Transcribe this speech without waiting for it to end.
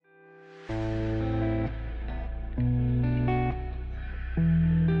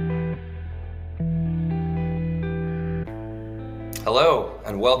Hello,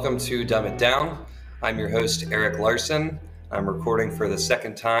 and welcome to Dumb It Down. I'm your host, Eric Larson. I'm recording for the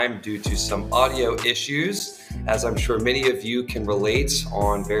second time due to some audio issues, as I'm sure many of you can relate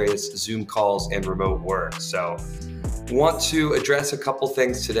on various Zoom calls and remote work. So, want to address a couple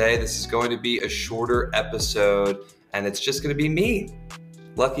things today. This is going to be a shorter episode, and it's just going to be me.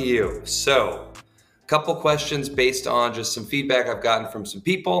 Lucky you. So, a couple questions based on just some feedback I've gotten from some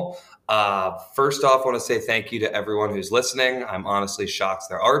people. First off, I want to say thank you to everyone who's listening. I'm honestly shocked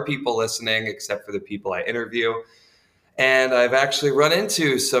there are people listening, except for the people I interview. And I've actually run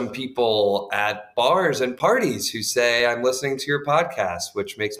into some people at bars and parties who say, I'm listening to your podcast,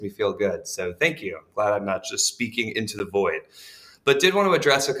 which makes me feel good. So thank you. I'm glad I'm not just speaking into the void. But did want to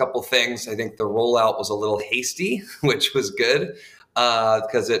address a couple things. I think the rollout was a little hasty, which was good.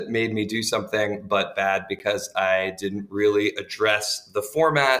 Because it made me do something, but bad because I didn't really address the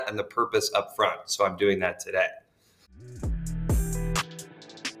format and the purpose up front. So I'm doing that today.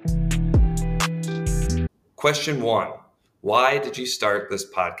 Question 1. Why did you start this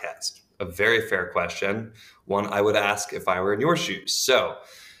podcast? A very fair question. One I would ask if I were in your shoes. So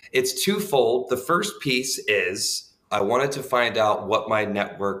it's twofold. The first piece is I wanted to find out what my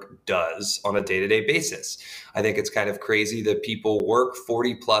network does on a day-to-day basis. I think it's kind of crazy that people work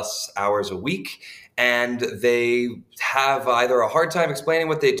 40 plus hours a week and they have either a hard time explaining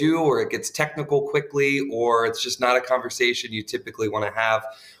what they do, or it gets technical quickly, or it's just not a conversation you typically want to have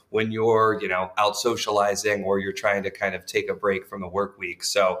when you're, out socializing or you're trying to kind of take a break from the work week.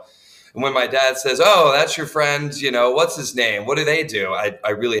 So when my dad says, oh, that's your friend, what's his name? What do they do? I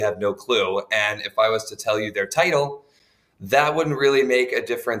really have no clue. And if I was to tell you their title, that wouldn't really make a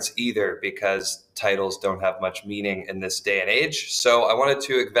difference either, because titles don't have much meaning in this day and age. So I wanted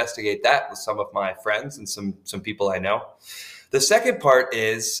to investigate that with some of my friends and some people I know. The second part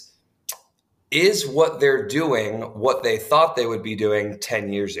is what they're doing what they thought they would be doing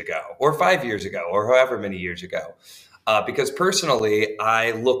 10 years ago or 5 years ago or however many years ago? Because personally,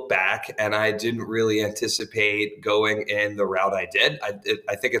 I look back and I didn't really anticipate going in the route I did.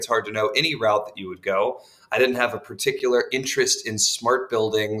 I think it's hard to know any route that you would go. I didn't have a particular interest in smart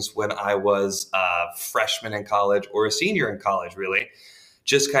buildings when I was a freshman in college or a senior in college, really.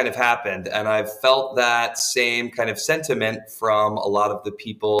 Just kind of happened. And I've felt that same kind of sentiment from a lot of the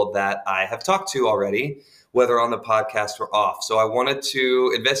people that I have talked to already, whether on the podcast or off. So I wanted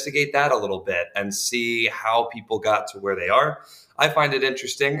to investigate that a little bit and see how people got to where they are. I find it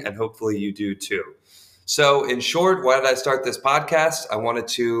interesting, and hopefully you do too. So in short, why did I start this podcast? I wanted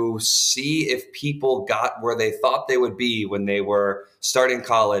to see if people got where they thought they would be when they were starting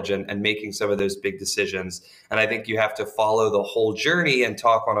college and making some of those big decisions. And I think you have to follow the whole journey and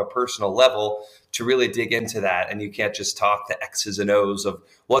talk on a personal level to really dig into that. And you can't just talk the X's and O's of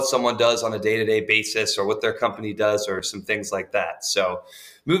what someone does on a day-to-day basis or what their company does or some things like that. So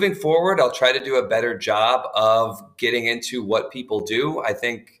moving forward, I'll try to do a better job of getting into what people do. I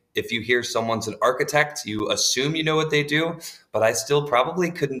think if you hear someone's an architect, you assume you know what they do, but I still probably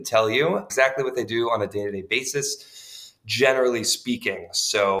couldn't tell you exactly what they do on a day-to-day basis, generally speaking.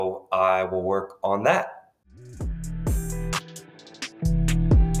 So I will work on that.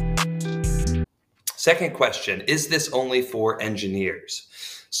 Second question, is this only for engineers?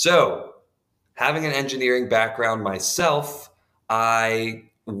 So having an engineering background myself, I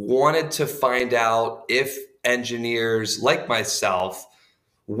wanted to find out if engineers like myself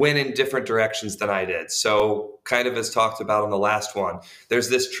went in different directions than I did. So kind of as talked about on the last one, there's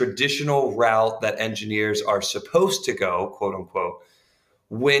this traditional route that engineers are supposed to go, quote unquote,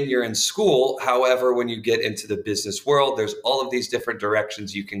 when you're in school. However, when you get into the business world, there's all of these different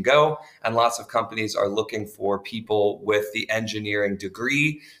directions you can go. And lots of companies are looking for people with the engineering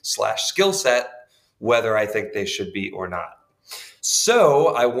degree / skill set, whether I think they should be or not. So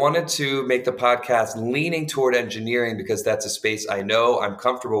I wanted to make the podcast leaning toward engineering because that's a space I know I'm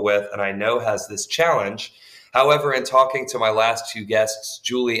comfortable with and I know has this challenge. However, in talking to my last two guests,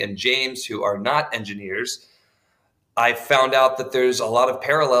 Julie and James, who are not engineers, I found out that there's a lot of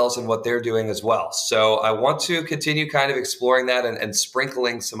parallels in what they're doing as well. So I want to continue kind of exploring that and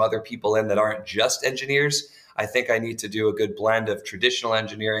sprinkling some other people in that aren't just engineers. I think I need to do a good blend of traditional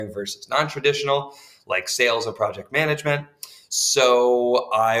engineering versus non-traditional, like sales and project management. So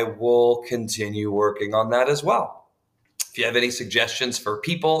I will continue working on that as well. If you have any suggestions for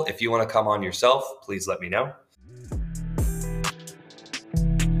people, if you want to come on yourself, please let me know.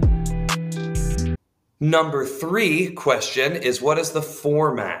 Number 3 question is, what is the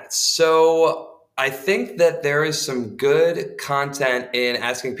format? So I think that there is some good content in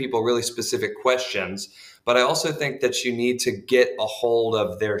asking people really specific questions, but I also think that you need to get a hold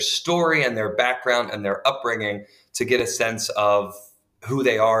of their story and their background and their upbringing to get a sense of who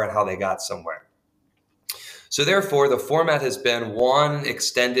they are and how they got somewhere. So therefore, the format has been one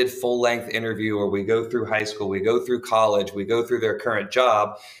extended full-length interview where we go through high school, we go through college, we go through their current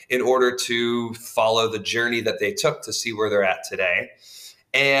job in order to follow the journey that they took to see where they're at today.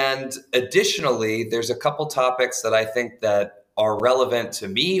 And additionally, there's a couple topics that I think that are relevant to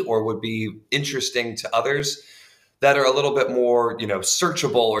me or would be interesting to others that are a little bit more,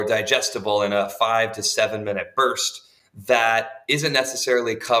 searchable or digestible in a 5 to 7 minute burst that isn't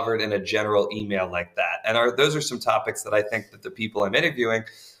necessarily covered in a general email like that. And those are some topics that I think that the people I'm interviewing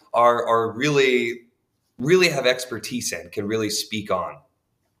are really, really have expertise in, can really speak on.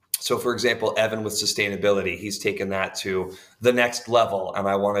 So for example, Evan with sustainability, he's taken that to the next level, and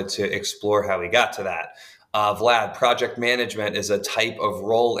I wanted to explore how he got to that. Vlad, project management is a type of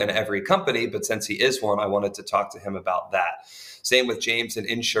role in every company, but since he is one, I wanted to talk to him about that. Same with James in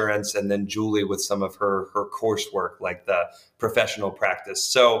insurance, and then Julie with some of her coursework, like the professional practice.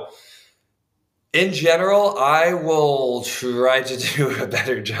 So in general, I will try to do a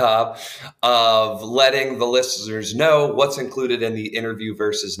better job of letting the listeners know what's included in the interview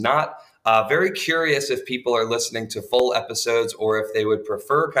versus not. Very curious if people are listening to full episodes or if they would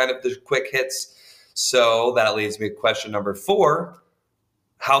prefer kind of the quick hits. So that leads me to question number 4.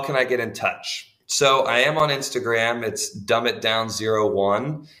 How can I get in touch? So I am on Instagram. It's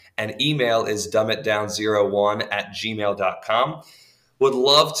dumbitdown01, and email is dumbitdown01@gmail.com. Would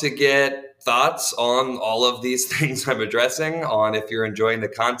love to get thoughts on all of these things I'm addressing, on if you're enjoying the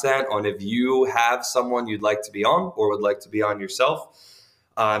content, on if you have someone you'd like to be on or would like to be on yourself.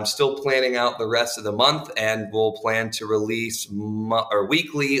 I'm still planning out the rest of the month, and we'll plan to release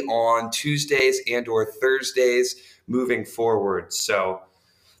weekly on Tuesdays and or Thursdays moving forward. So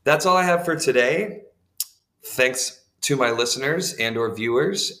that's all I have for today. Thanks to my listeners and or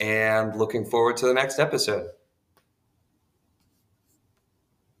viewers, and looking forward to the next episode.